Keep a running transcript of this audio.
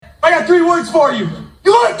got 3 words for you.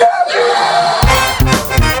 You like that?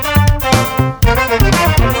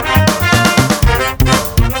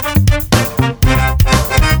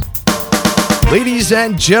 Ladies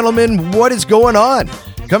and gentlemen, what is going on?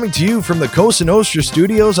 Coming to you from the Cosa Nostra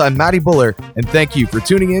studios, I'm Matty Buller, and thank you for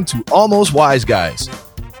tuning in to Almost Wise Guys.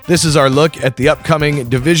 This is our look at the upcoming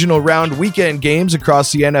divisional round weekend games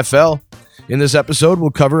across the NFL. In this episode,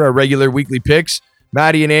 we'll cover our regular weekly picks,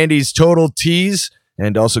 Matty and Andy's total tease,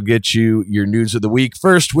 and also get you your news of the week.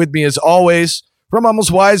 First, with me as always, from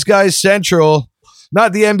Almost Wise Guys Central,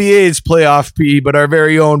 not the NBA's playoff P, but our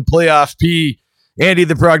very own playoff P, Andy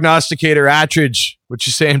the prognosticator, Attridge. What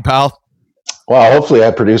you saying, pal? Well, hopefully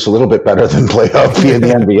I produce a little bit better than playoff P in the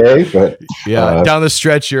NBA, but yeah, down the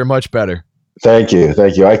stretch, you're much better. Thank you.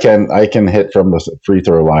 I can hit from the free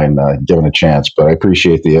throw line, given a chance, but I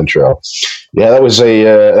appreciate the intro. Yeah, that was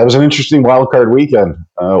an interesting wild card weekend.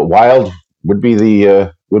 Wild would be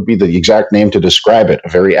the exact name to describe it. A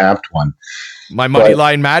very apt one. My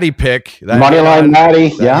moneyline Matty pick. Moneyline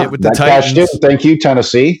Matty, yeah, with the Titans. Titans. Thank you,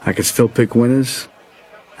 Tennessee. I could still pick winners,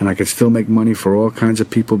 and I could still make money for all kinds of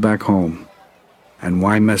people back home. And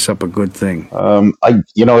why mess up a good thing?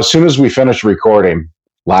 As soon as we finished recording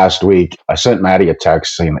last week, I sent Matty a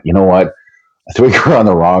text saying, you know what? I think we're on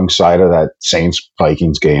the wrong side of that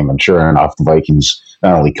Saints-Vikings game. And sure enough, the Vikings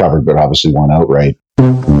not only covered, but obviously won outright.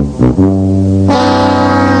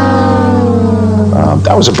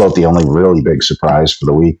 That was about the only really big surprise for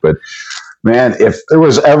the week. But, man, if there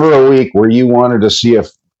was ever a week where you wanted to see if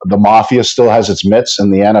the Mafia still has its mitts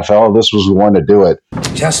in the NFL, this was the one to do it.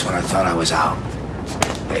 Just when I thought I was out,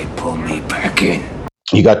 they pulled me back in.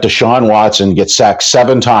 You got Deshaun Watson get sacked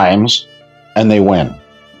 7 times, and they win.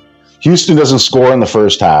 Houston doesn't score in the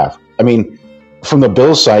first half. I mean, from the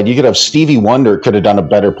Bills side, you could have Stevie Wonder could have done a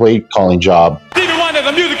better play calling job. Stevie Wonder's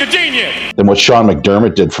a musical genius. Than what Sean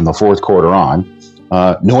McDermott did from the fourth quarter on.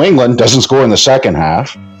 New England doesn't score in the second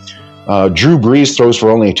half. Drew Brees throws for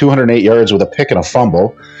only 208 yards with a pick and a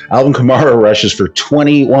fumble. Alvin Kamara rushes for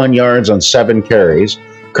 21 yards on 7 carries.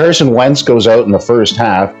 Carson Wentz goes out in the first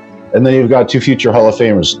half. And then you've got 2 future Hall of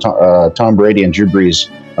Famers, Tom Brady and Drew Brees,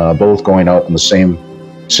 both going out in the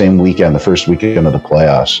same weekend, the first weekend of the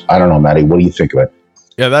playoffs. I don't know, Matty. What do you think of it?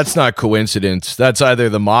 Yeah, that's not coincidence. That's either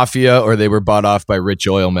the Mafia or they were bought off by rich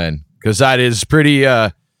oil men, because that is pretty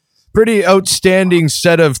outstanding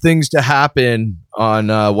set of things to happen on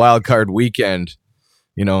Wild Card Weekend.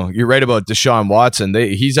 You know, you're right about Deshaun Watson.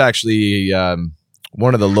 He's actually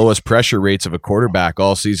one of the lowest pressure rates of a quarterback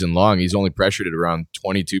all season long. He's only pressured at around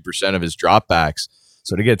 22% of his dropbacks.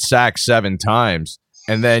 So to get sacked 7 times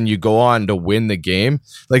and then you go on to win the game,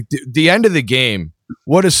 like the end of the game,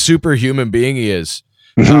 what a superhuman being he is.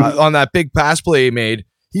 On that big pass play he made,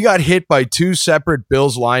 he got hit by 2 separate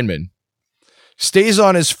Bills linemen, stays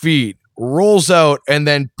on his feet, rolls out, and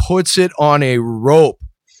then puts it on a rope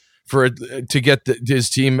to get his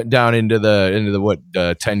team down into the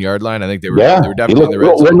 10-yard line. I think they were definitely in the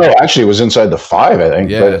red zone. No, actually it was inside the 5, I think.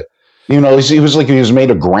 Yeah. But, he was like he was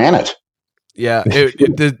made of granite. Yeah.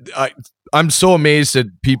 I'm so amazed at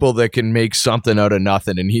people that can make something out of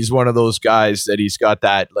nothing. And he's one of those guys that he's got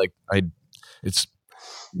that,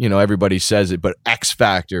 everybody says it, but X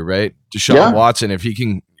factor, right? Deshaun Watson, if he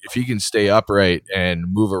can stay upright and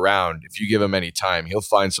move around, if you give him any time, he'll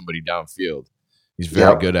find somebody downfield. He's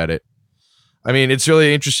very good at it. I mean, it's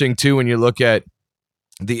really interesting, too, when you look at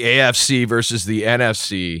the AFC versus the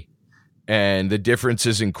NFC and the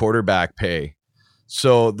differences in quarterback pay.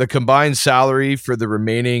 So the combined salary for the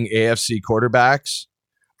remaining AFC quarterbacks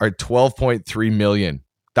are $12.3 million.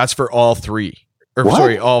 That's for all 3.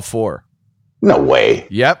 All 4. No way.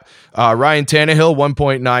 Yep. Ryan Tannehill,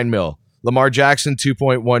 $1.9 mil. Lamar Jackson,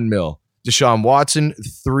 $2.1 mil. Deshaun Watson,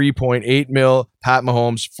 $3.8 mil. Pat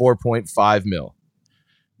Mahomes, $4.5 mil.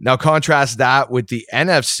 Now contrast that with the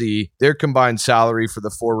NFC. Their combined salary for the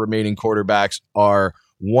 4 remaining quarterbacks are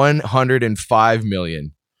 $105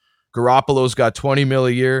 million. Garoppolo's got $20 mil a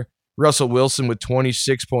year. Russell Wilson with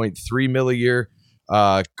 $26.3 mil a year.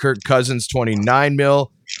 Kirk Cousins, $29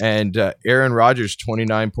 mil. And Aaron Rodgers,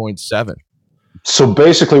 $29.7. So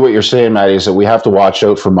basically what you're saying, Matty, is that we have to watch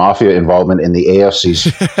out for Mafia involvement in the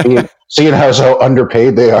AFC, seeing how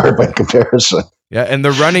underpaid they are by comparison. Yeah, and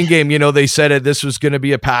the running game, they said this was going to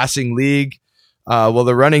be a passing league. Well,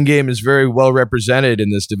 the running game is very well represented in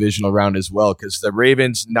this divisional round as well, because the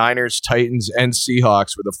Ravens, Niners, Titans, and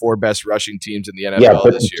Seahawks were the 4 best rushing teams in the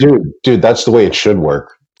NFL this year. Dude, that's the way it should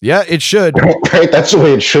work. Yeah, it should. Right? That's the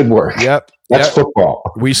way it should work. Yep. That's football.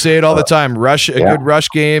 We say it all the time. Good rush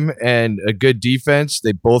game and a good defense,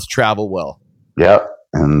 they both travel well. Yeah,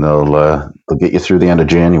 and they'll get you through the end of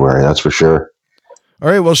January, that's for sure. All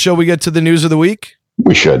right, well, shall we get to the news of the week?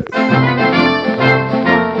 We should.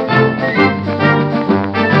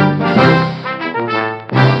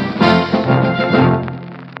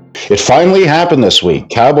 It finally happened this week.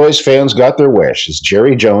 Cowboys fans got their wish as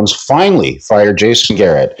Jerry Jones finally fired Jason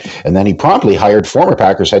Garrett, and then he promptly hired former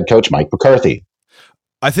Packers head coach Mike McCarthy.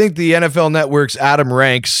 I think the NFL Network's Adam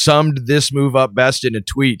Rank summed this move up best in a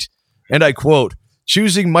tweet, and I quote,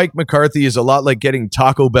 "Choosing Mike McCarthy is a lot like getting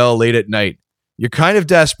Taco Bell late at night. You're kind of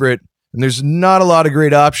desperate, and there's not a lot of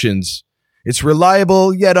great options. It's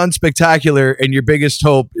reliable yet unspectacular, and your biggest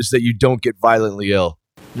hope is that you don't get violently ill."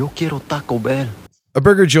 Yo quiero Taco Bell. A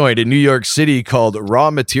burger joint in New York City called Raw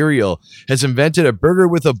Material has invented a burger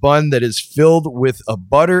with a bun that is filled with a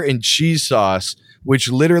butter and cheese sauce, which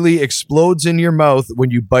literally explodes in your mouth when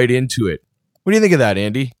you bite into it. What do you think of that,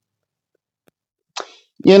 Andy?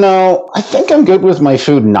 You know, I think I'm good with my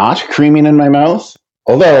food not creaming in my mouth,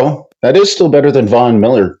 although that is still better than Von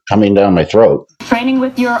Miller coming down my throat. Training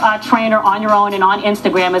with your trainer on your own and on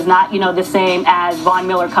Instagram is not, the same as Von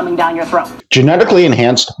Miller coming down your throat. Genetically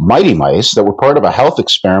enhanced mighty mice that were part of a health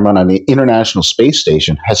experiment on the International Space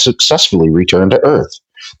Station has successfully returned to Earth.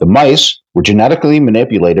 The mice were genetically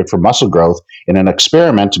manipulated for muscle growth in an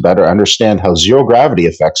experiment to better understand how zero gravity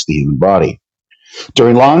affects the human body.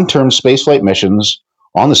 During long-term spaceflight missions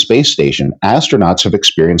on the space station, astronauts have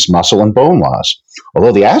experienced muscle and bone loss.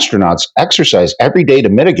 Although the astronauts exercise every day to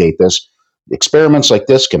mitigate this, experiments like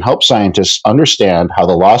this can help scientists understand how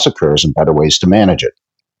the loss occurs and better ways to manage it.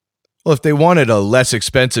 Well, if they wanted a less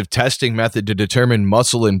expensive testing method to determine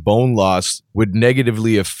muscle and bone loss would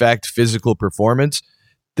negatively affect physical performance,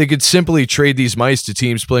 they could simply trade these mice to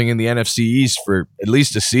teams playing in the NFC East for at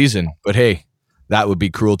least a season. But hey, that would be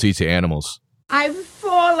cruelty to animals. I've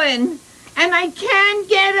fallen, and I can't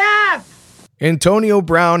get up. Antonio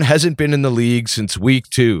Brown hasn't been in the league since week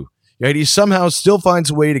 2, yet he somehow still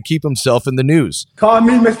finds a way to keep himself in the news. Call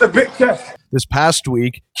me Mr. Big Chest. This past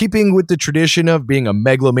week, keeping with the tradition of being a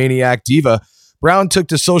megalomaniac diva, Brown took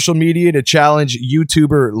to social media to challenge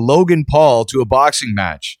YouTuber Logan Paul to a boxing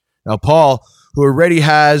match. Now, Paul, who already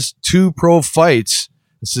has 2 pro fights,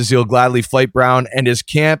 says he'll gladly fight Brown, and his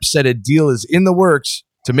camp said a deal is in the works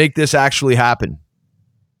to make this actually happen.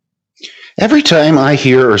 Every time I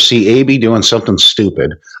hear or see AB doing something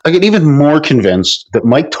stupid, I get even more convinced that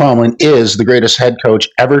Mike Tomlin is the greatest head coach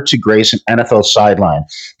ever to grace an NFL sideline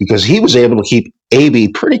because he was able to keep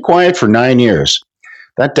AB pretty quiet for 9 years.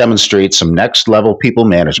 That demonstrates some next-level people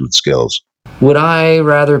management skills. Would I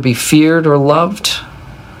rather be feared or loved?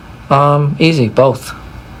 Easy, both.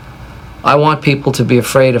 I want people to be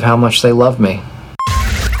afraid of how much they love me.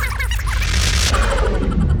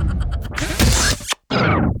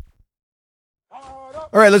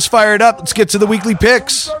 All right, let's fire it up. Let's get to the weekly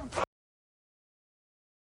picks.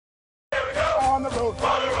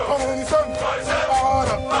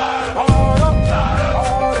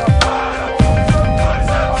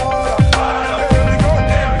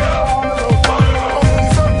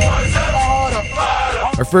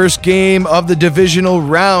 Our first game of the divisional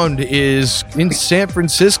round is in San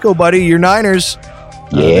Francisco, buddy. Your Niners.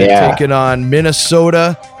 They're taking on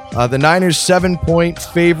Minnesota. The Niners 7-point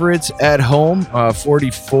favorites at home.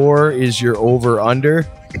 44 is your over-under.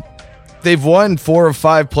 They've won 4 of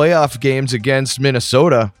 5 playoff games against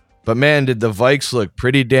Minnesota, but man, did the Vikes look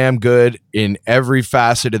pretty damn good in every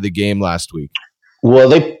facet of the game last week. Well,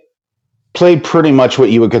 they played pretty much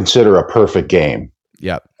what you would consider a perfect game.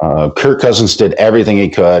 Yep. Kirk Cousins did everything he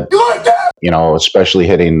could, especially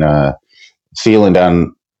hitting Thielen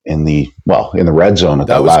down in the red zone at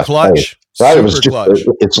that last clutch. Play. Right, it was just clutch.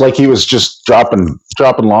 It's like he was just dropping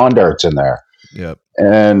lawn darts in there. Yep.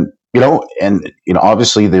 And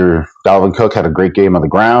obviously Dalvin Cook had a great game on the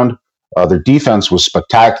ground. Their defense was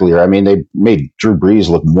spectacular. I mean, they made Drew Brees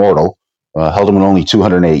look mortal, held him at only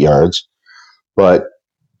 208 yards. But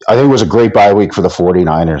I think it was a great bye week for the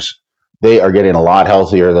 49ers. They are getting a lot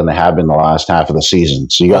healthier than they have been the last half of the season.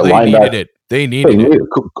 So you got linebacker. They needed it.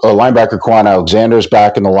 Linebacker Quan Alexander's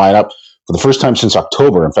back in the lineup for the first time since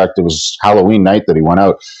October. In fact, it was Halloween night that he went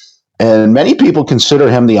out. And many people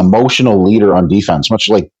consider him the emotional leader on defense, much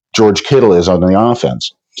like George Kittle is on the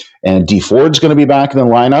offense. And Dee Ford's going to be back in the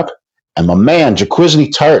lineup. And my man,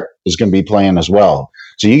 Jaquiski Tartt, is going to be playing as well.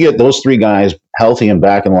 So you get those 3 guys healthy and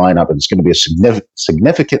back in the lineup, and it's going to be a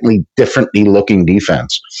significantly differently looking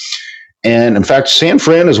defense. And in fact, San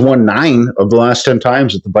Fran has won 9 of the last 10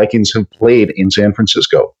 times that the Vikings have played in San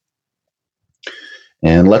Francisco.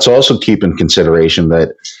 And let's also keep in consideration that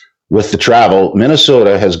with the travel,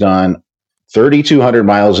 Minnesota has gone 3,200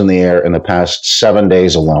 miles in the air in the past 7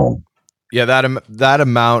 days alone. Yeah, that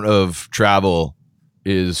amount of travel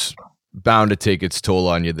is bound to take its toll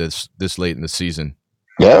on you this late in the season.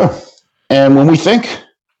 Yeah. And when we think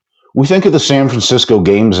of the San Francisco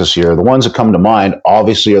games this year, the ones that come to mind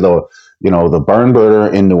obviously are the barn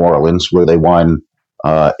burner in New Orleans, where they won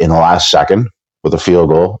in the last second with a field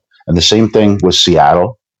goal. And the same thing with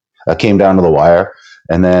Seattle. That came down to the wire.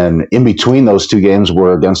 And then in between those two games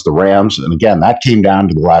were against the Rams. And again, that came down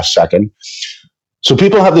to the last second. So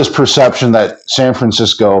people have this perception that San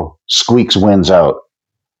Francisco squeaks wins out.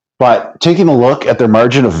 But taking a look at their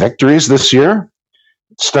margin of victories this year,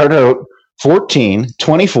 start out 14,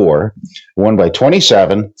 24, won by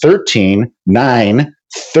 27, 13, 9,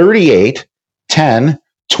 38, 10,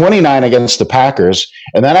 29 against the Packers.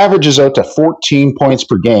 And that averages out to 14 points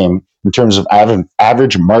per game in terms of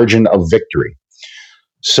average margin of victory.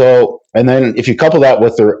 So, and then if you couple that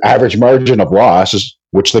with their average margin of losses,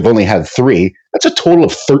 which they've only had 3, that's a total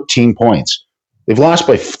of 13 points. They've lost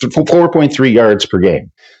by 4.3 yards per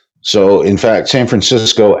game. So, in fact, San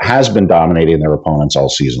Francisco has been dominating their opponents all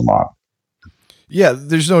season long. Yeah,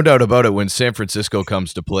 there's no doubt about it. When San Francisco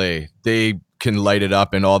comes to play, they can light it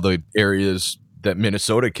up in all the areas that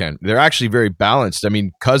Minnesota can. They're actually very balanced. I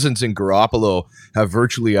mean, Cousins and Garoppolo have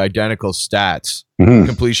virtually identical stats.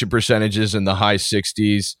 Completion percentages in the high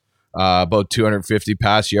 60s, about 250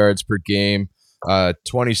 pass yards per game,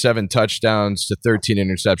 27 touchdowns to 13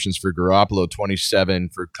 interceptions for Garoppolo, 27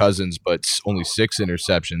 for Cousins, but only 6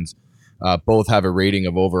 interceptions. Both have a rating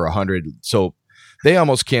of over 100. So they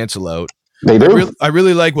almost cancel out. They do. I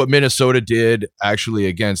really like what Minnesota did actually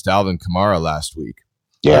against Alvin Kamara last week.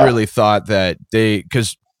 Yeah. I really thought that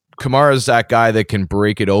because Kamara's that guy that can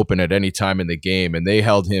break it open at any time in the game, and they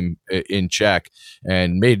held him in check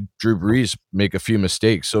and made Drew Brees make a few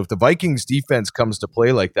mistakes. So if the Vikings defense comes to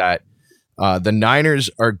play like that, the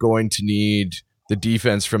Niners are going to need the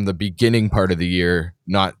defense from the beginning part of the year,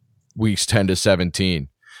 not weeks 10 to 17.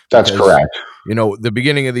 That's correct. The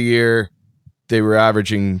beginning of the year, they were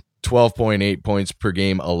averaging 12.8 points per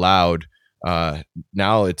game allowed.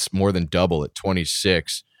 Now it's more than double at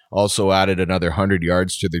 26. Also added another 100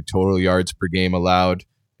 yards to their total yards per game allowed,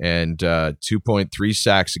 and 2.3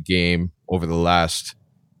 sacks a game over the last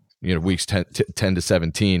weeks 10 to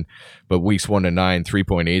 17. But weeks 1 to 9,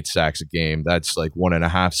 3.8 sacks a game. That's like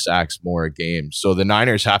 1.5 sacks more a game. So the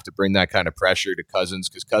Niners have to bring that kind of pressure to Cousins,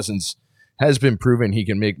 because Cousins has been proven he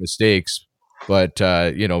can make mistakes. But,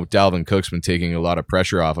 Dalvin Cook's been taking a lot of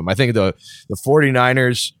pressure off him. I think the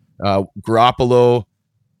 49ers, Garoppolo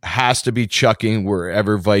has to be chucking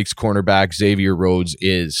wherever Vikes cornerback Xavier Rhodes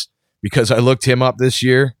is, because I looked him up this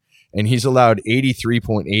year, and he's allowed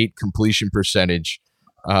 83.8 completion percentage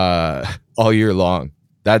all year long.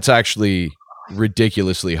 That's actually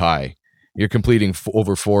ridiculously high. You're completing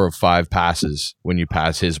over 4 of 5 passes when you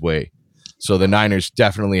pass his way. So the Niners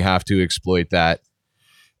definitely have to exploit that.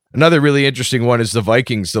 Another really interesting one is the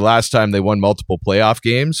Vikings. The last time they won multiple playoff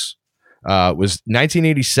games was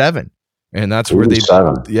 1987. And that's where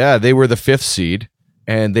they were the 5th seed,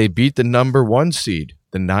 and they beat the number 1 seed,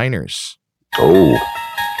 the Niners. Oh,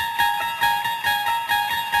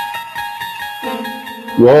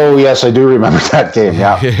 yes, I do remember that game.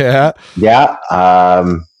 Yeah.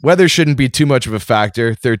 Yeah. Weather shouldn't be too much of a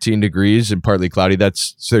factor. 13 degrees and partly cloudy.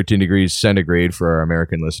 That's 13 degrees centigrade for our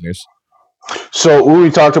American listeners. So when we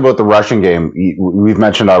talked about the rushing game, we've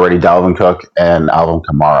mentioned already Dalvin Cook and Alvin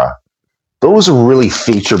Kamara. Those are really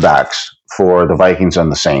feature backs for the Vikings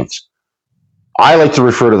and the Saints. I like to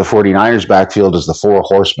refer to the 49ers backfield as the 4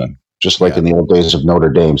 horsemen, just like in the old days of Notre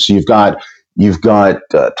Dame. So you've got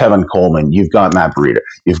Tevin Coleman, you've got Matt Breida,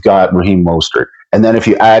 you've got Raheem Mostert. And then if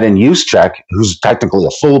you add in Juszczyk, who's technically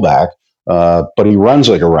a fullback, but he runs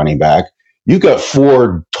like a running back, you've got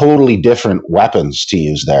 4 totally different weapons to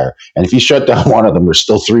use there. And if you shut down one of them, there's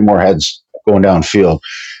still 3 more heads going downfield.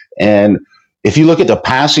 And if you look at the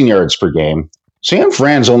passing yards per game, San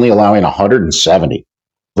Fran's only allowing 170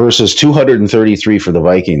 versus 233 for the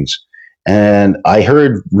Vikings. And I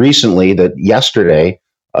heard recently that yesterday,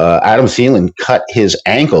 Adam Thielen cut his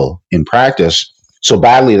ankle in practice so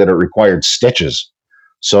badly that it required stitches.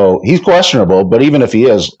 So he's questionable, but even if he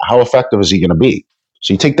is, how effective is he going to be?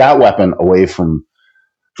 So you take that weapon away from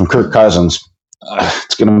Kirk Cousins,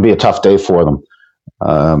 it's going to be a tough day for them.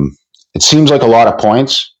 It seems like a lot of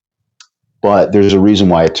points, but there's a reason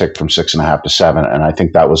why it ticked from 6.5 to 7, and I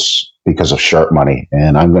think that was because of sharp money.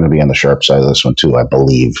 And I'm going to be on the sharp side of this one too, I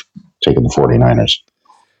believe, taking the 49ers.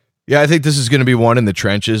 Yeah, I think this is going to be one in the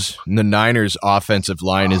trenches. And the Niners' offensive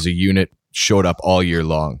line as a unit showed up all year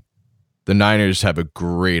long. The Niners have a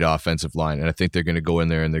great offensive line, and I think they're going to go in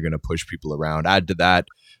there and they're going to push people around. Add to that,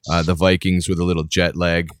 the Vikings with a little jet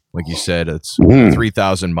lag. Like you said, it's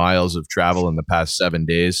 3,000 miles of travel in the past 7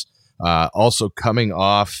 days. Also coming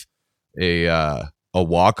off a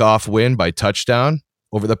walk-off win by touchdown.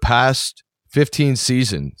 Over the past 15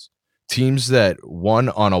 seasons, teams that won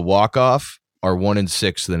on a walk-off are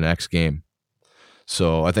 1-6 the next game.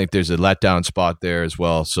 So I think there's a letdown spot there as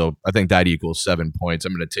well. So I think that equals 7 points.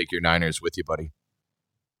 I'm going to take your Niners with you, buddy.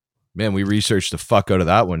 Man, we researched the fuck out of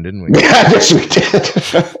that one, didn't we? Yeah, I guess we did.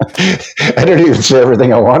 I didn't even say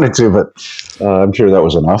everything I wanted to, but I'm sure that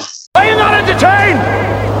was enough. Are you not entertained?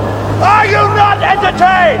 Are you not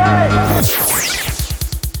entertained?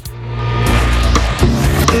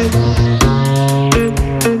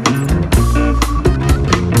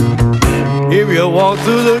 If you walk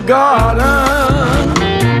through the garden,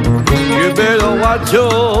 you better watch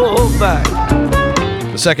your back.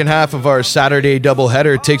 The second half of our Saturday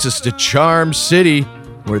doubleheader takes us to Charm City,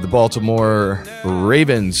 where the Baltimore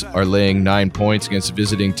Ravens are laying 9 points against the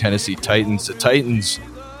visiting Tennessee Titans. The Titans,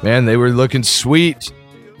 man, they were looking sweet.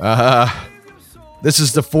 This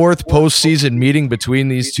is the fourth postseason meeting between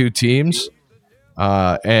these two teams.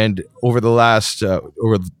 And over the last,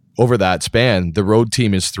 over that span, the road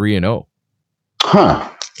team is 3-0. Huh.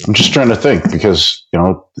 I'm just trying to think because,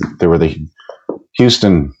 they were the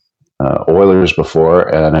Houston Oilers before,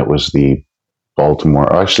 and it was the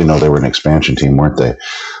Baltimore. Actually, no, they were an expansion team, weren't they?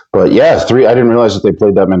 But yeah, 3. I didn't realize that they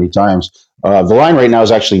played that many times. The line right now is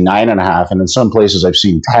actually 9.5, and in some places I've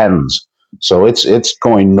seen 10s. So it's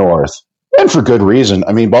going north, and for good reason.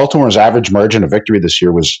 I mean, Baltimore's average margin of victory this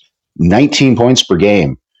year was 19 points per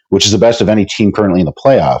game, which is the best of any team currently in the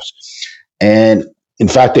playoffs. And in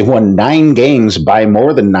fact, they've won 9 games by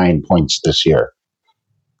more than 9 points this year.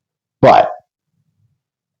 But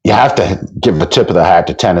you have to give the tip of the hat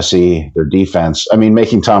to Tennessee, their defense. I mean,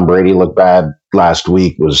 making Tom Brady look bad last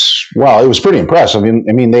week it was pretty impressive. I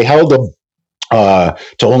mean, they held them to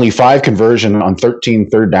only 5 conversion on 13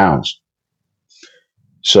 third downs.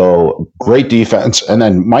 So great defense. And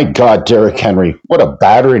then, my God, Derrick Henry, what a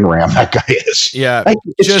battering ram that guy is. Yeah,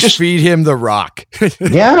 just feed him the rock.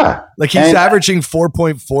 Yeah. Like he's averaging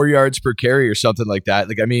 4.4 yards per carry or something like that.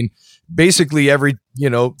 Like, I mean, basically every,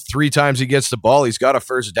 3 times he gets the ball, he's got a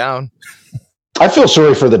first down. I feel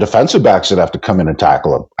sorry for the defensive backs that have to come in and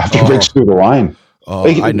tackle him after he breaks through the line. Oh,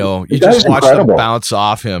 I know. You just watch them bounce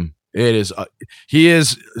off him. It is, he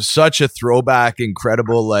is such a throwback,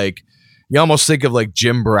 incredible, like, you almost think of like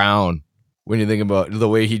Jim Brown when you think about the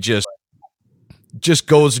way he just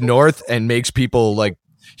goes north and makes people like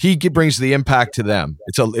he brings the impact to them.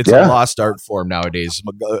 It's a lost art form nowadays.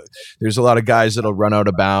 There's a lot of guys that'll run out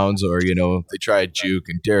of bounds or they try a juke,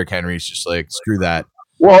 and Derrick Henry's just like screw that.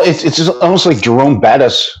 Well, it's just almost like Jerome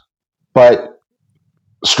Bettis, but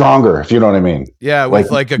stronger, if you know what I mean. Yeah,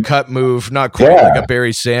 with like a cut move, not quite like a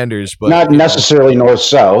Barry Sanders, but not necessarily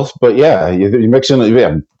north-south, but yeah, you mix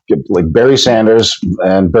in like Barry Sanders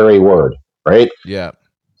and Barry Ward, right? Yeah.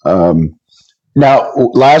 Now,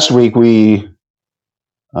 last week we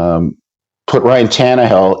put Ryan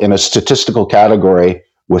Tannehill in a statistical category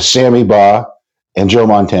with Sammy Baugh and Joe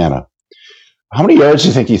Montana. How many yards do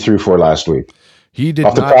you think he threw for last week? He did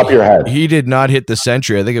off the top of your head. He did not hit the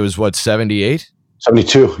century. I think it was 78?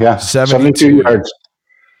 72, yeah. 72 yards.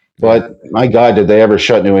 But my God, did they ever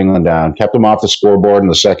shut New England down? Kept them off the scoreboard in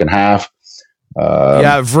the second half.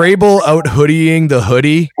 Vrabel out hoodieing the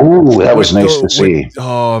hoodie. Ooh, that was nice to see.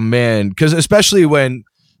 Oh man, because especially when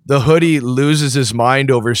the hoodie loses his mind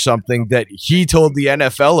over something that he told the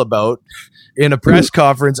NFL about in a press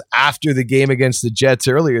conference after the game against the Jets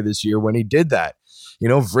earlier this year when he did that.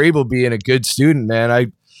 Vrabel being a good student, man.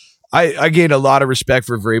 I gained a lot of respect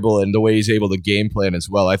for Vrabel and the way he's able to game plan as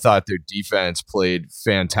well. I thought their defense played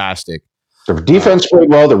fantastic. The defense played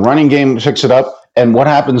well. The running game picks it up. And what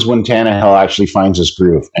happens when Tannehill actually finds his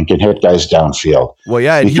groove and can hit guys downfield? Well,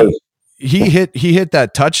 yeah, and he hit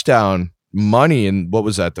that touchdown money in, what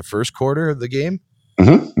was that, the first quarter of the game?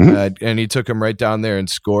 Mm-hmm. And he took him right down there and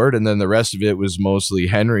scored. And then the rest of it was mostly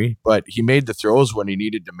Henry. But he made the throws when he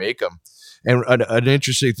needed to make them. And an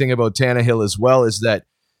interesting thing about Tannehill as well is that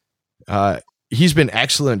he's been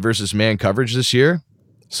excellent versus man coverage this year.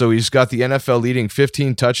 So he's got the NFL leading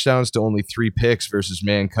 15 touchdowns to only 3 picks versus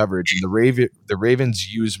man coverage. And the Ravens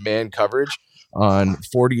use man coverage on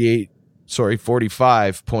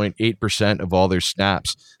 45.8% of all their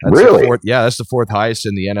snaps. That's really? That's the 4th highest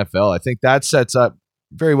in the NFL. I think that sets up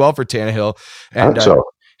very well for Tannehill. And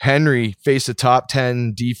Henry faced a top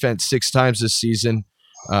 10 defense 6 times this season.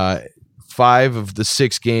 5 of the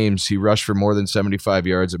 6 games, he rushed for more than 75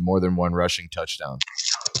 yards and more than 1 rushing touchdown.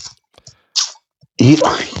 You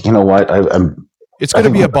know what? It's going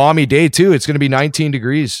to be a balmy day too. It's going to be 19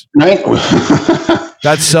 degrees.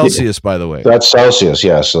 That's Celsius, by the way. That's Celsius,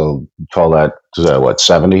 yeah. So call that, is that what,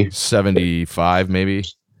 70? 75, maybe.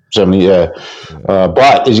 70, yeah.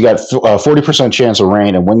 But you got 40% chance of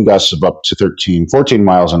rain and wind gusts of up to 14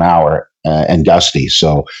 miles an hour and gusty.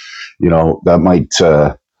 So, that might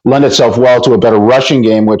lend itself well to a better rushing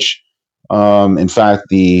game, which, in fact,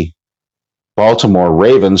 the Baltimore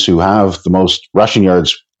Ravens, who have the most rushing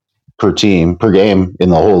yards per game in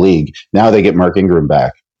the whole league, now they get Mark Ingram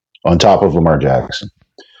back on top of Lamar Jackson.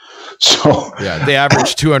 So yeah, they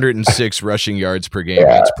average 206 rushing yards per game.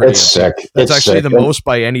 Yeah, That's pretty it's sick. That's It's actually sick. the most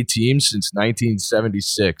by any team since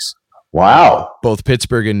 1976. Wow. Both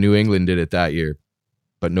Pittsburgh and New England did it that year,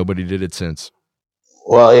 but nobody did it since.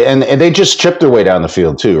 Well, and they just chip their way down the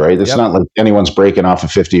field too, right? It's not like anyone's breaking off a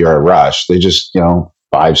 50-yard rush. They just,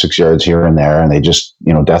 5-6 yards here and there, and they just,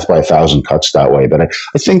 death by 1,000 cuts that way. But I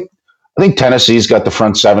think Tennessee's got the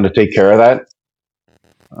front seven to take care of that.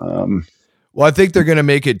 Well, I think they're going to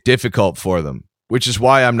make it difficult for them, which is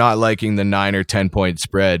why I'm not liking the 9 or 10 point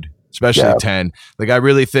spread, especially 10. Like, I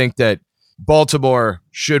really think that Baltimore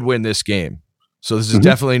should win this game. So this is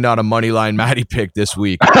definitely not a money line Matty pick this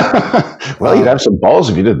week. Well, you'd have some balls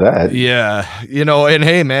if you did that. Yeah. And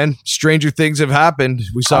hey, man, stranger things have happened.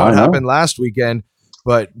 We saw it happen last weekend,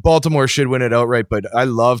 but Baltimore should win it outright. But I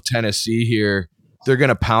love Tennessee here. They're going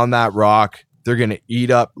to pound that rock. They're going to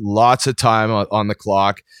eat up lots of time on the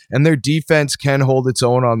clock, and their defense can hold its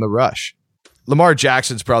own on the rush. Lamar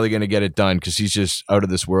Jackson's probably going to get it done because he's just out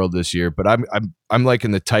of this world this year. But I'm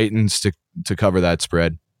liking the Titans to cover that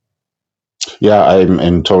spread. Yeah, I'm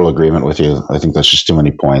in total agreement with you. I think that's just too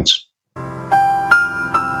many points.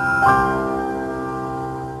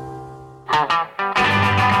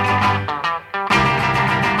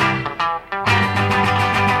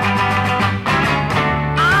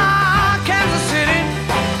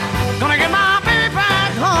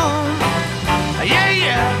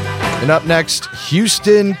 And up next,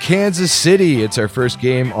 Houston, Kansas City. It's our first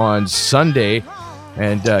game on Sunday.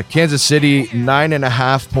 And Kansas City,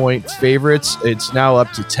 9.5 point favorites. It's now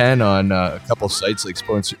up to 10 on a couple sites like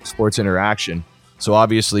Sports Interaction. So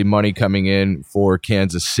obviously money coming in for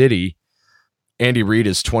Kansas City. Andy Reid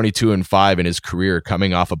is 22-5 in his career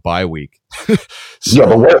coming off a bye week. Yeah,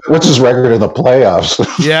 but what's his record in the playoffs?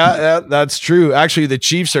 Yeah, that's true. Actually, the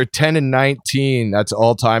Chiefs are 10-19. That's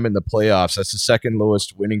all time in the playoffs. That's the second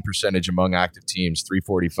lowest winning percentage among active teams,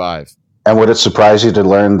 345. And would it surprise you to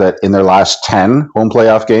learn that in their last 10 home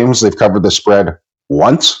playoff games, they've covered the spread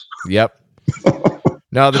once? Yep.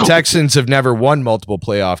 Now, the Texans have never won multiple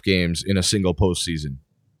playoff games in a single postseason.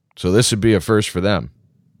 So this would be a first for them.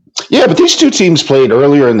 Yeah, but these two teams played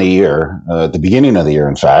earlier in the year, at the beginning of the year,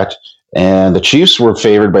 in fact, and the Chiefs were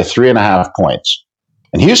favored by 3.5 points.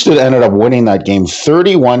 And Houston ended up winning that game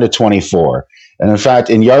 31-24. And in fact,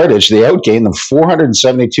 in yardage, they outgained them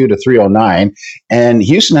 472-309, and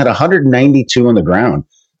Houston had 192 on the ground.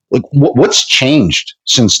 Like, what's changed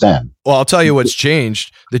since then? Well, I'll tell you what's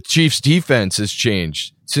changed. The Chiefs' defense has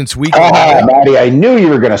changed since week 11. Matty, I knew you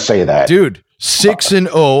were going to say that. Dude, 6-0,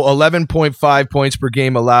 11.5 points per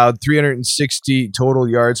game allowed, 360 total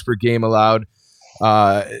yards per game allowed.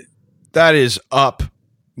 That is up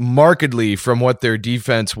markedly from what their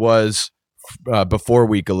defense was before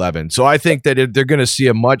week 11. So I think that they're going to see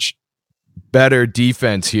a much better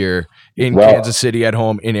defense here in Kansas City at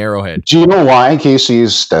home in Arrowhead. Do you know why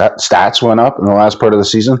KC's stats went up in the last part of the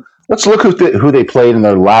season? Let's look who they played in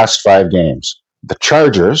their last 5 games. The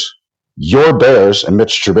Chargers, your Bears and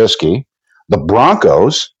Mitch Trubisky, the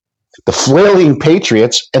Broncos, the flailing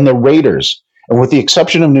Patriots, and the Raiders. And with the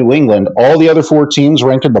exception of New England, all the other 4 teams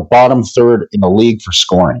ranked in the bottom third in the league for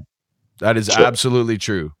scoring. That is absolutely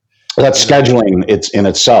true. That scheduling in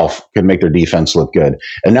itself can make their defense look good.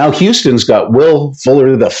 And now Houston's got Will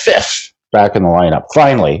Fuller the fifth back in the lineup.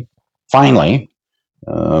 Finally.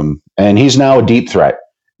 And he's now a deep threat,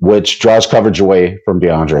 which draws coverage away from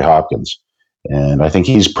DeAndre Hopkins. And I think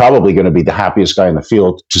he's probably going to be the happiest guy in the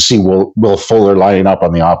field to see Will Fuller lining up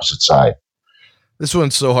on the opposite side. This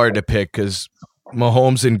one's so hard to pick because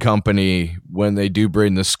Mahomes and company, when they do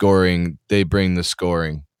bring the scoring, they bring the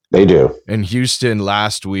scoring. They do. And Houston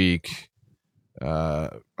last week, they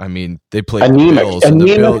played anemic, the Bills.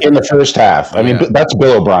 Anemic in the first half. I mean, that's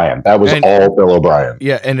Bill O'Brien. That was all Bill O'Brien.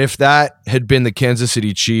 Yeah, and if that had been the Kansas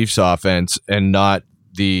City Chiefs offense and not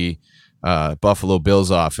the Buffalo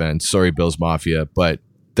Bills offense, sorry, Bills Mafia, but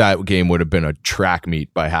that game would have been a track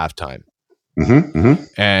meet by halftime.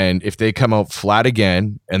 And if they come out flat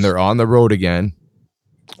again and they're on the road again,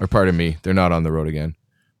 or pardon me, they're not on the road again,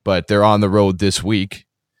 but they're on the road this week.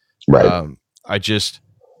 Right. I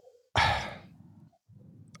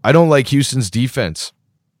don't like Houston's defense.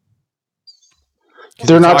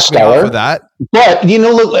 They're not Talk me off stellar. of that. But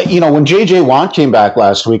when JJ Watt came back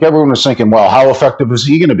last week, everyone was thinking, well, how effective is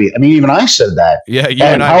he going to be? I mean, even I said that. Yeah, you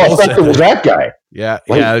and and I how both said effective was that. that guy? Yeah,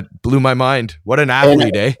 it blew my mind. What an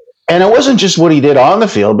athlete, eh? And it wasn't just what he did on the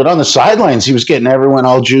field, but on the sidelines, he was getting everyone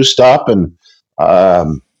all juiced up, and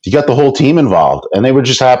he got the whole team involved, and they were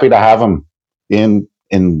just happy to have him in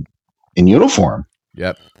uniform.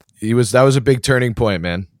 Yep, that was a big turning point,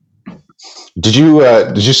 man. Did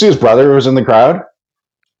you see his brother who was in the crowd?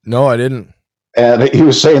 No, I didn't. And he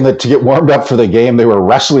was saying that to get warmed up for the game, they were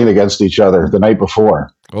wrestling against each other the night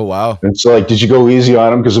before. Oh, wow. And it's like, did you go easy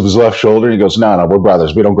on him because of his left shoulder? And he goes, no, we're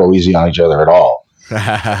brothers. We don't go easy on each other at all. And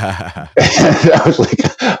I was like,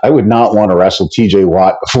 I would not want to wrestle TJ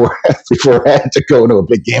Watt before I had to go into a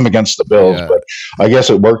big game against the Bills. Yeah. But I guess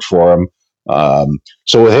it worked for him.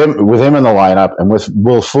 So with him in the lineup and with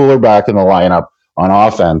Will Fuller back in the lineup on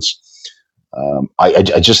offense,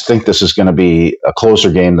 I just think this is going to be a closer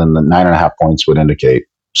game than the 9.5 points would indicate.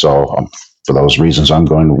 So for those reasons, I'm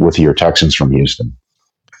going with your Texans from Houston.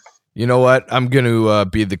 You know what? I'm going to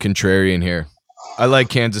be the contrarian here. I like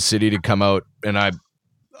Kansas City to come out, and I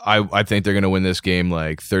think they're going to win this game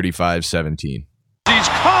like 35-17. He's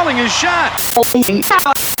calling his shot. Well,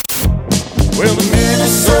 the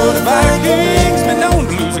Minnesota Vikings been known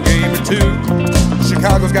to lose a game or two.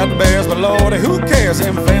 Chicago's got the Bears, but Lordy, who cares?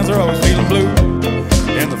 Them fans are always feeling blue.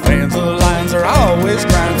 And the fans of the Lions are always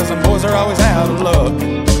crying because them boys are always out of luck.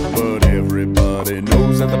 But everybody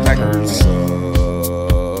knows that the Packers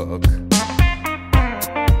suck.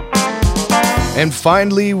 And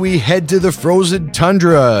finally, we head to the frozen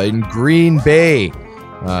tundra in Green Bay.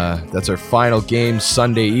 That's our final game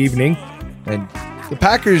Sunday evening. And the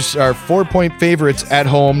Packers are 4-point favorites at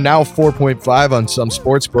home, now 4.5 on some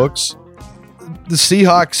sports books. The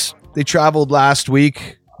Seahawks, they traveled last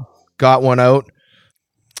week, got one out.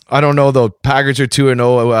 I don't know, though. Packers are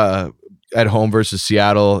 2-0 at home versus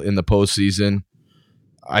Seattle in the postseason.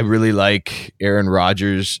 I really like Aaron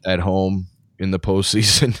Rodgers at home in the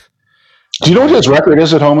postseason. Do you know what his record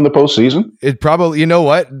is at home in the postseason? It probably, you know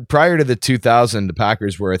what? Prior to the 2000, the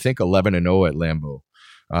Packers were, I think, 11-0 at Lambeau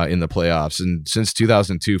in the playoffs, and since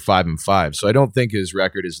 2002, 5-5. So I don't think his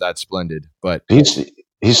record is that splendid. But he's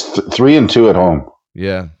 3-2 at home.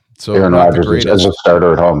 Yeah, so Aaron Rodgers as a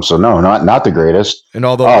starter at home. So no, not the greatest. And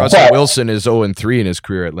although Russell Wilson is 0-3 in his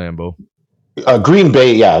career at Lambeau. Green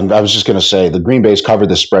Bay, yeah, and I was just going to say the Green Bay's covered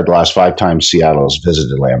the spread the last 5 times Seattle has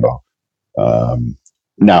visited Lambeau.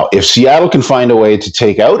 Now, if Seattle can find a way to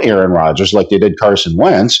take out Aaron Rodgers like they did Carson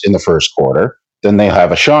Wentz in the first quarter, then they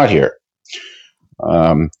have a shot here.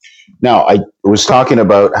 Now, I was talking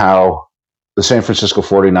about how the San Francisco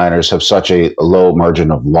 49ers have such a low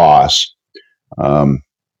margin of loss.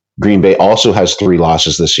 Green Bay also has 3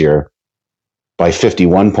 losses this year by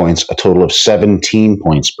 51 points, a total of 17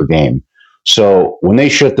 points per game. So when they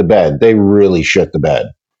shit the bed, they really shit the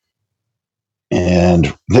bed.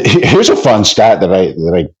 And here's a fun stat that I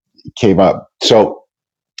came up. So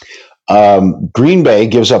Green Bay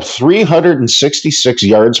gives up 366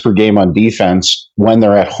 yards per game on defense when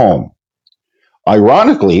they're at home.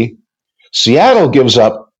 Ironically, Seattle gives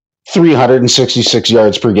up 366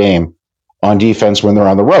 yards per game on defense when they're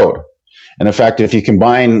on the road. And in fact, if you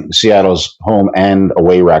combine Seattle's home and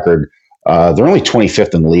away record, they're only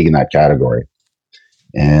 25th in the league in that category.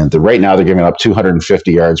 And right now they're giving up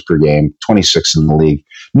 250 yards per game, 26th in the league.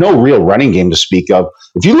 No real running game to speak of.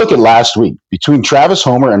 If you look at last week, between Travis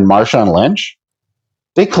Homer and Marshawn Lynch,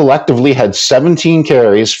 they collectively had 17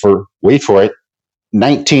 carries for, wait for it,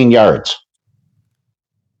 19 yards.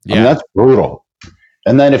 Yeah. I mean, that's brutal.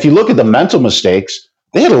 And then if you look at the mental mistakes,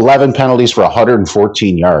 they had 11 penalties for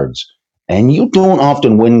 114 yards. And you don't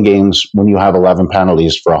often win games when you have 11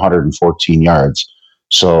 penalties for 114 yards.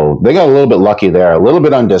 So they got a little bit lucky there, a little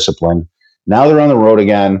bit undisciplined. Now they're on the road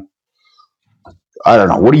again. I don't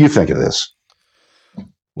know. What do you think of this?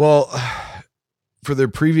 Well, for their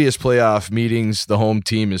previous playoff meetings, the home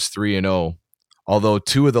team is 3-0, although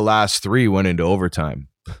 2 of the last 3 went into overtime.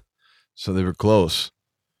 So they were close.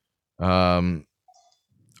 I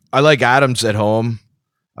like Adams at home.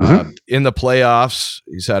 In the playoffs,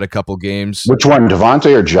 he's had a couple games. Which one,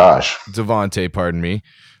 Devontae or Josh? Devontae, pardon me.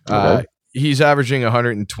 Okay. He's averaging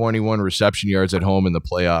 121 reception yards at home in the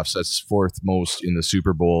playoffs. That's 4th most in the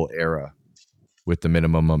Super Bowl era with the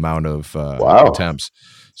minimum amount of attempts.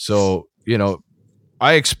 So,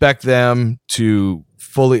 I expect them to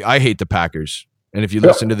I hate the Packers. And if you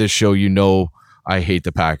listen to this show, you know I hate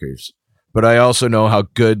the Packers. But I also know how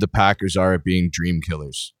good the Packers are at being dream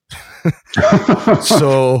killers.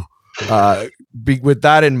 So with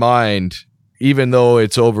that in mind, even though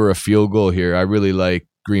it's over a field goal here, I really like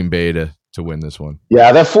Green Bay to to win this one.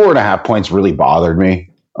 Yeah, that 4.5 points really bothered me.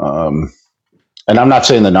 And I'm not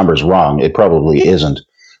saying the number's wrong. It probably isn't.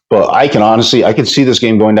 But I can see this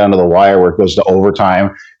game going down to the wire where it goes to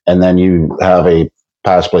overtime, and then you have a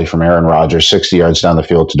pass play from Aaron Rodgers, 60 yards down the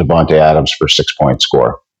field to Devontae Adams for 6-point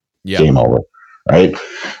score. Yeah. Game over, right?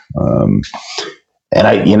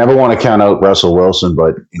 And you never want to count out Russell Wilson,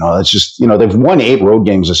 but it's just they've won 8 road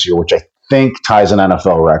games this year, which I think ties an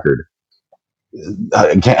NFL record.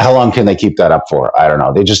 How long can they keep that up for? I don't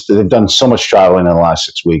know. They've done so much traveling in the last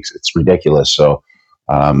 6 weeks. It's ridiculous. So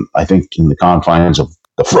I think in the confines of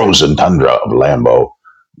the frozen tundra of Lambeau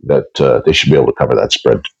that they should be able to cover that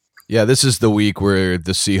spread. Yeah, this is the week where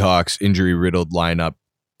the Seahawks injury-riddled lineup,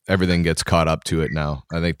 everything gets caught up to it now.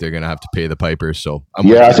 I think they're going to have to pay the piper. So I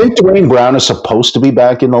think Dwayne Brown is supposed to be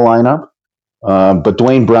back in the lineup. But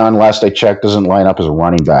Dwayne Brown, last I checked, doesn't line up as a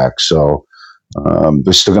running back. So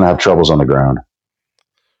they're still going to have troubles on the ground.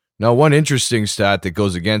 Now, one interesting stat that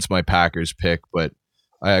goes against my Packers pick, but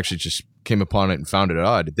I actually just came upon it and found it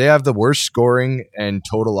odd. They have the worst scoring and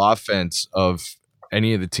total offense of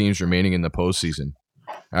any of the teams remaining in the postseason,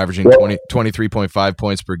 averaging 23.5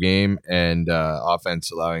 points per game and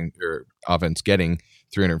offense getting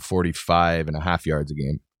 345.5 yards a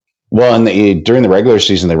game. Well, and during the regular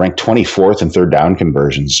season, they ranked 24th in third down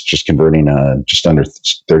conversions, just converting just under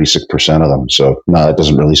 36% of them. So, no, that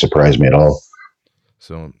doesn't really surprise me at all.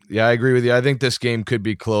 So, yeah, I agree with you. I think this game could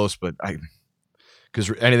be close, but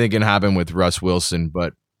because anything can happen with Russ Wilson,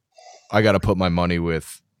 but I got to put my money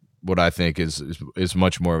with what I think is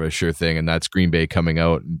much more of a sure thing, and that's Green Bay coming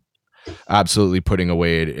out and absolutely putting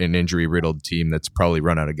away an injury-riddled team that's probably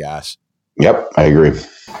run out of gas. Yep, I agree.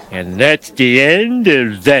 And that's the end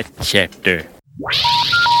of that chapter.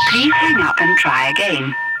 Please hang up and try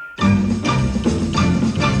again.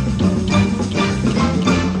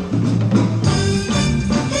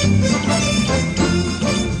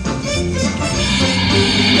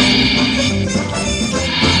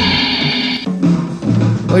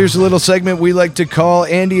 Well, here's a little segment we like to call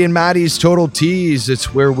Andy and Maddie's Total Tease.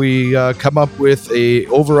 It's where we come up with a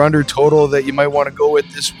over-under total that you might want to go with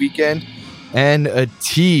this weekend and a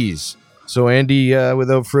tease. So, Andy,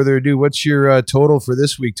 without further ado, what's your total for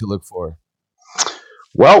this week to look for?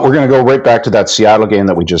 Well, we're going to go right back to that Seattle game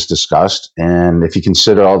that we just discussed. And if you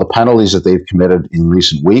consider all the penalties that they've committed in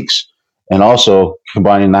recent weeks, and also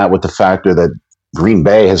combining that with the factor that Green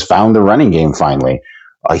Bay has found the running game finally,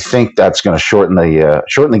 I think that's going to shorten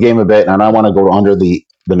the game a bit, and I want to go under the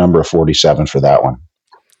number of 47 for that one.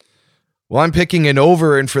 Well, I'm picking an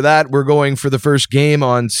over, and for that, we're going for the first game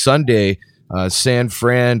on Sunday. San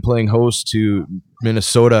Fran playing host to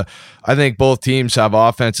Minnesota. I think both teams have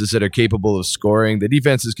offenses that are capable of scoring. The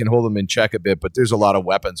defenses can hold them in check a bit, but there's a lot of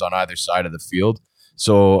weapons on either side of the field.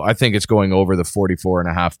 So I think it's going over the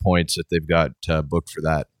 44.5 points that they've got booked for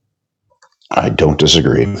that. I don't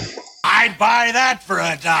disagree. I'd buy that for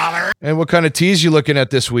 $1. And what kind of tease you looking at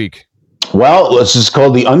this week? Well, this is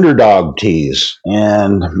called the underdog tease.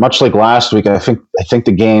 And much like last week, I think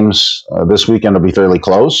the games this weekend will be fairly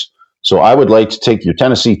close. So I would like to take your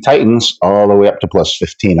Tennessee Titans all the way up to plus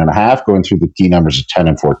 15.5, going through the key numbers of 10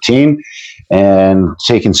 and 14, and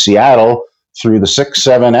taking Seattle through the 6,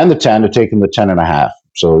 7, and the 10 to taking the 10.5.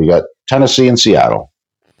 So you got Tennessee and Seattle.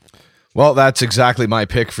 Well, that's exactly my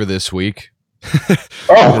pick for this week.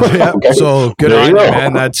 Yeah, okay. So good on you,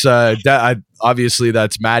 man. That's obviously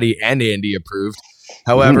that's Maddie and Andy approved.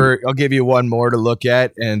 However, I'll give you one more to look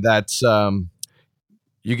at, and that's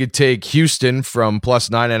you could take Houston from plus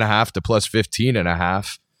 9.5 to plus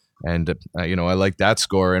 15.5, and I like that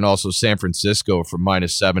score, and also San Francisco from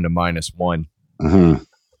 -7 to -1. Mm-hmm.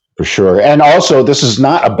 For sure. And also, this is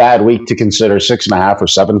not a bad week to consider 6.5 or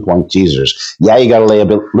 7-point teasers. Yeah, you got to lay a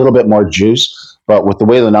little bit more juice, but with the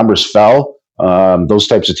way the numbers fell, those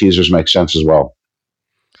types of teasers make sense as well.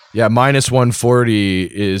 Yeah, -140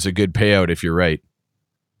 is a good payout if you're right.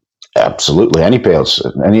 Absolutely. Any payouts,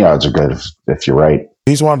 any odds are good if you're right.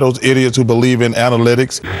 He's one of those idiots who believe in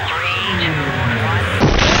analytics.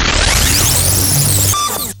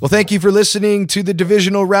 Well, thank you for listening to the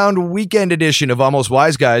Divisional Round Weekend edition of Almost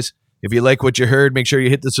Wise Guys. If you like what you heard, make sure you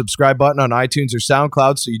hit the subscribe button on iTunes or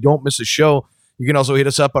SoundCloud so you don't miss a show. You can also hit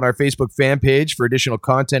us up on our Facebook fan page for additional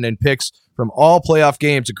content and picks from all playoff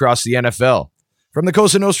games across the NFL. From the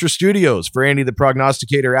Cosa Nostra Studios, for Andy the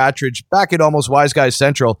Prognosticator Attridge, back at Almost Wise Guys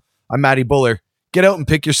Central, I'm Matty Buller. Get out and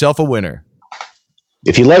pick yourself a winner.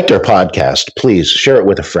 If you liked our podcast, please share it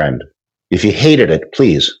with a friend. If you hated it,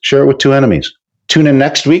 please share it with 2 enemies. Tune in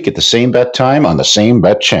next week at the same bet time on the same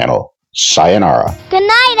bet channel. Sayonara. Good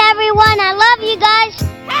night, everyone. I love you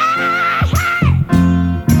guys.